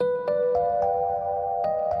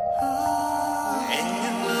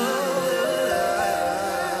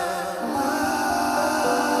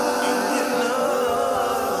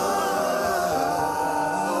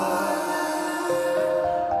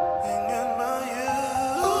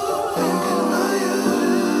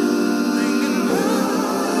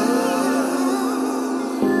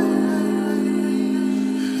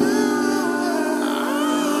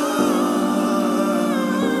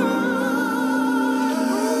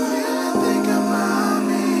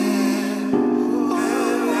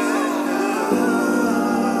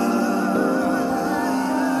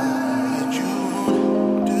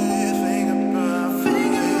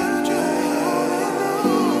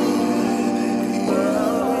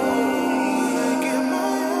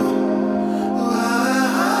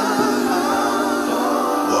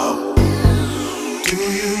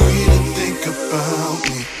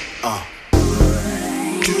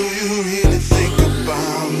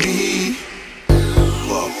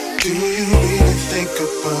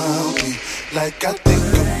like I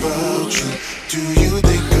think about you. Do you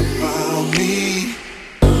think about me?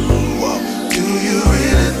 Whoa, do you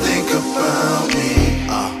really think about me?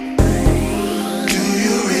 Do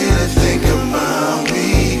you really think about me?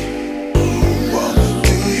 Whoa,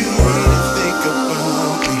 do you really think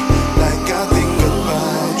about me like I think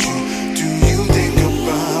about you? Do you think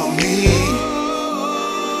about me?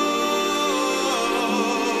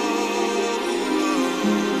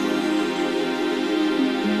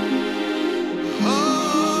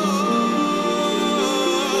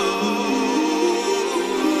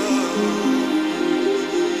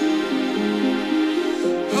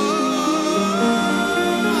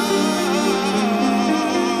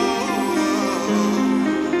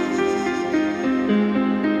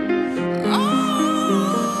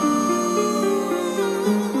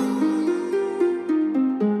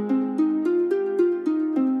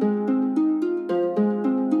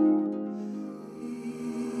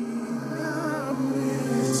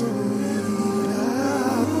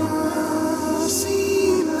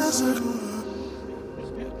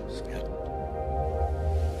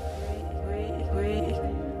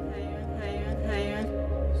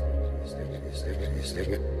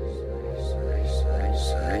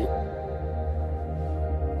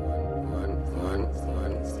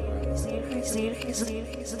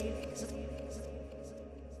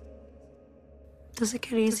 Does it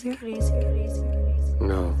get easier?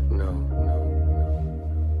 No.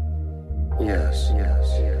 Yes.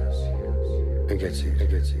 It gets you.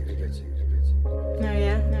 No,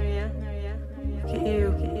 yeah. Get you.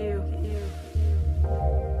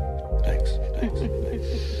 Thanks.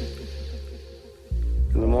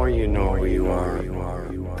 And the more you know who you are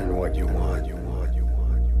and what you want,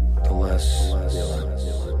 the less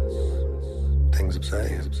things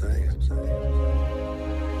upset you.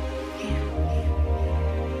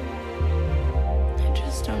 I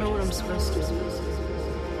just don't know what I'm supposed to do.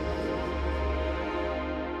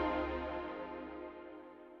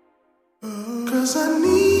 Cause I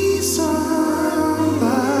need somebody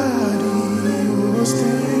who will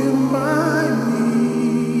stand by me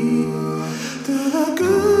through the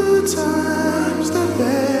good times, the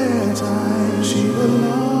bad times. She will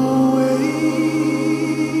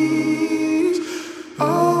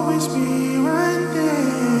always be right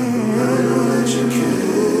there. I know that you care.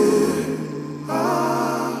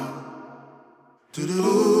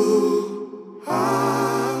 Do-do-do.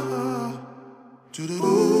 Do-do-do.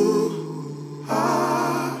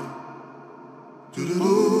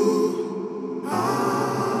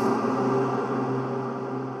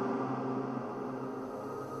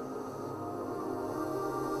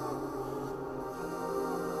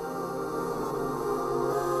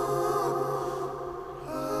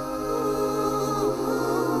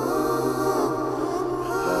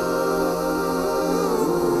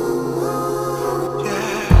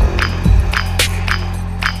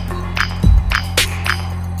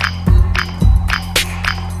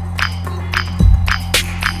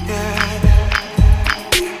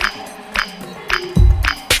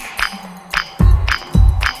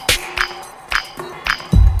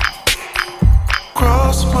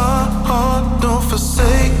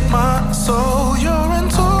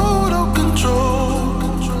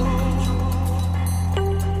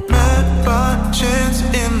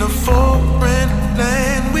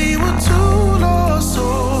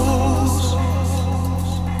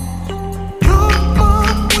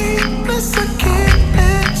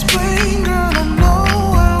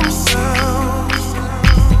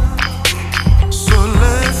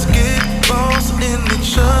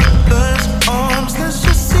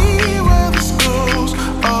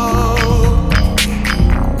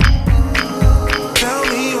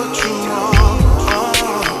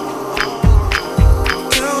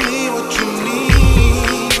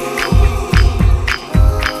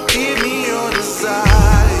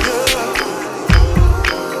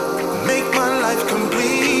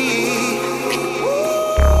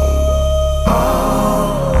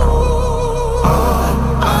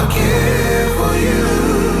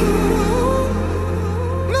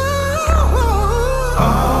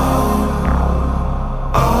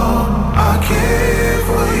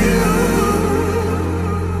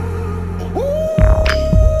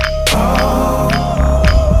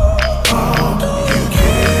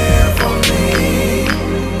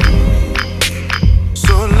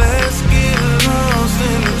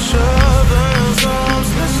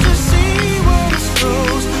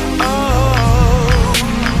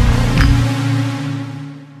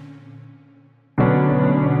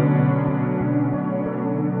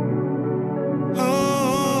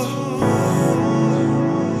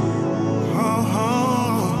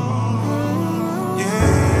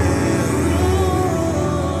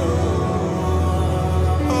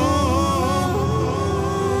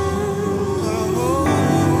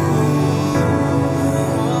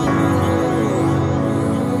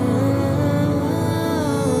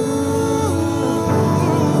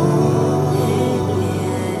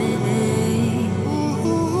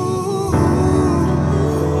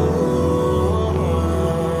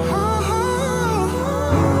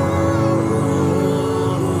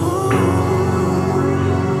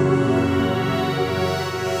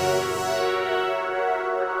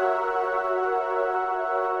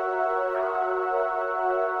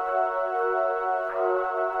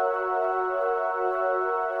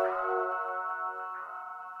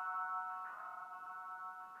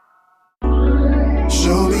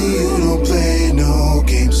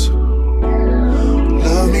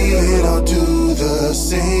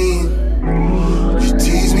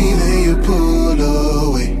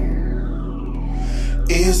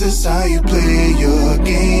 It's how you play your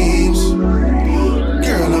games.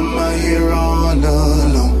 Girl, I'm out here all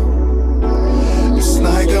alone. It's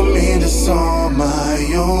like I'm in this on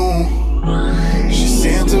my own. She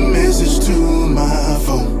sent a message to my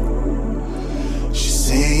phone. She's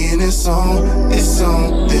saying it's on, then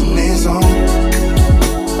it's on.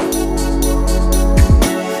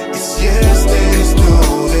 It's yes, then it's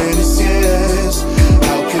no, then it's yes.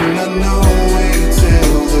 How can I know when you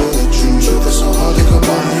tell the truth? Truth is so hard to come by.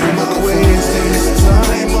 I'm not wasting this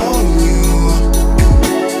time on you.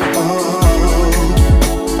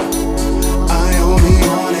 I only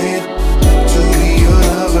wanted to be your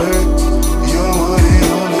lover, your one and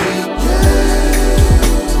only.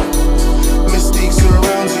 Mystique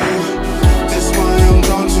surrounds you. That's why I'm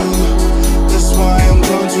drawn to. That's why I'm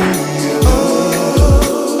drawn to you.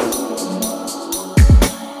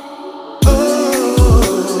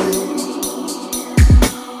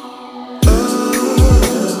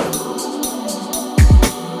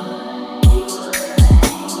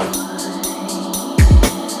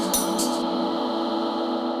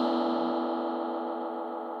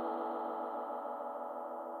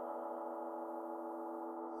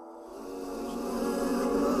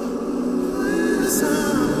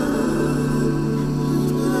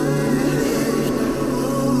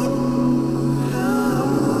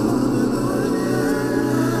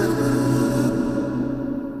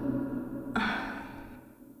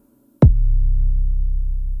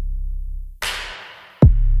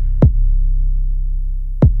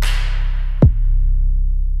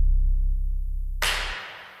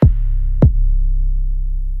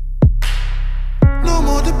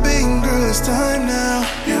 It's time now.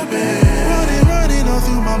 You've been running all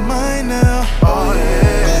through my mind now. Oh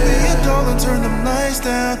yeah. Baby, you darling, turn them lights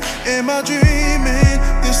down. Am I dreaming?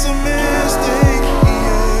 This a mistake.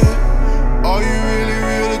 Yeah. Are you really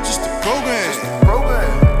real or just a program?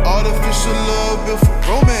 Artificial love built for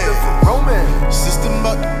romance. System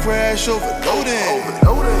about to crash, overloading.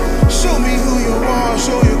 Show me who you are,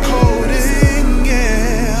 show your coding. Yeah.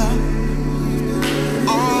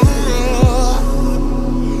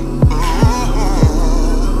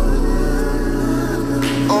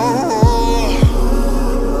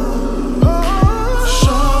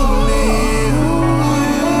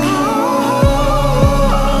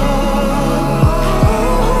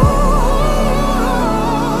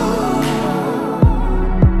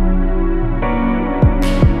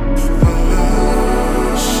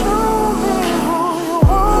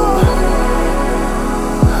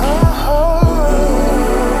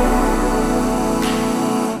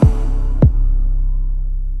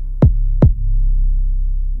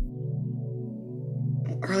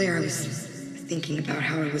 Earlier I was thinking about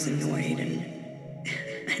how I was annoyed, and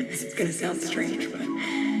this is gonna sound strange, but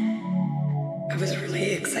I was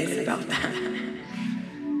really excited about that.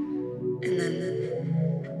 And then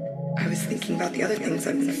I was thinking about the other things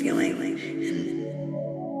I've been feeling,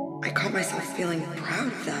 and I caught myself feeling proud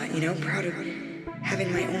of that, proud of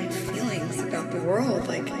having my own feelings about the world,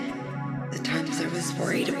 like the times I was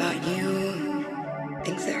worried about you,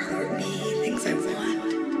 things that hurt me, things I want.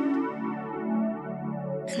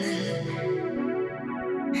 And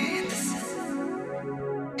then I had this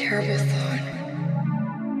terrible thought.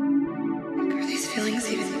 Like, are these feelings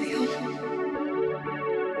even real?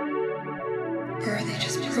 Or are they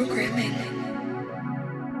just programming?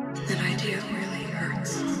 And that idea really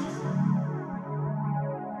hurts.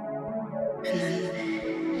 And then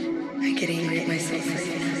I get angry at myself for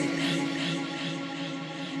even having pain.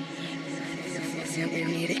 What you're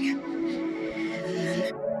needing. And then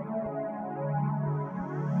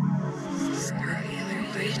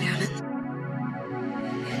everybody's down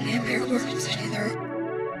in the bare words either.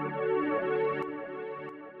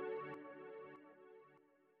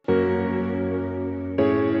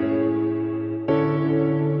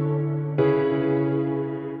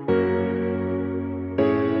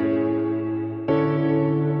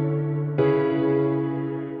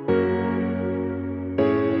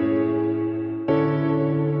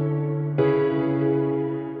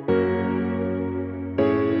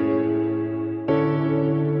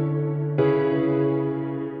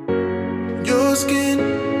 Skin,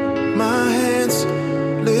 my hands,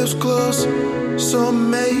 lips close, so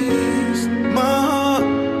amazed. My heart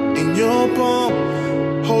in your palm,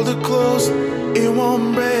 hold it close, it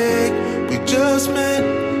won't break. We just met,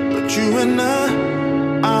 but you and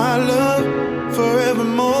I love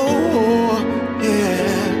forevermore.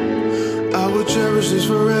 Yeah, I will cherish this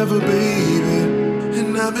forever, baby.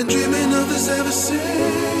 And I've been dreaming of this ever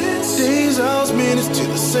since. Days, hours, minutes, to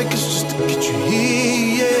the seconds just to get you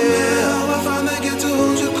here. Yeah, now I finally get to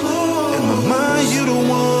hold you close. In my mind, you the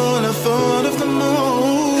one I thought of the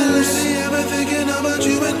most.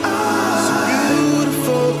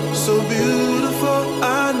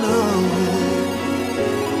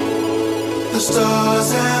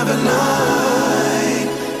 tonight.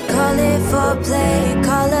 Call it foreplay,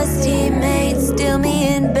 call us teammates, steal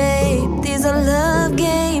me in, babe. These are love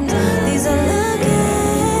games, these are love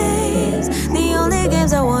games. The only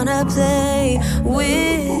games I wanna play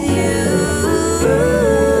with you.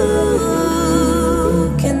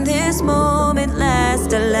 Can this moment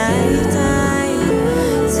last a lifetime?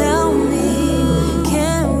 Tell me,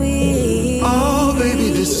 can we? Oh,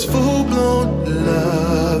 baby, this is full-blown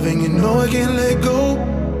love, and you know I can't let go.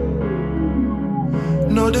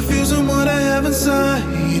 No diffusing what I have inside,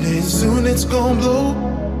 and soon it's gon' blow.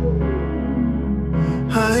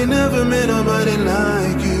 I ain't never met nobody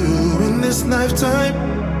like you in this lifetime.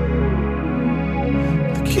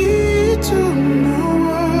 The key to my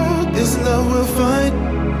world is love we'll find.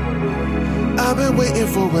 I've been waiting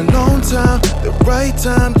for a long time, the right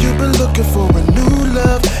time. You've been looking for a new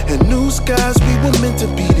love and new skies. We were meant to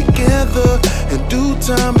be together in due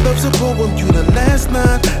time. Love's a poem, you the last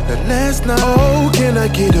night, the last night. Oh, can I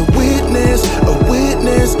get a witness? A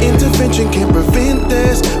witness. Intervention can prevent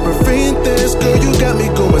this, prevent this. Girl, you got me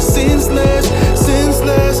going senseless,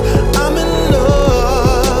 senseless. I'm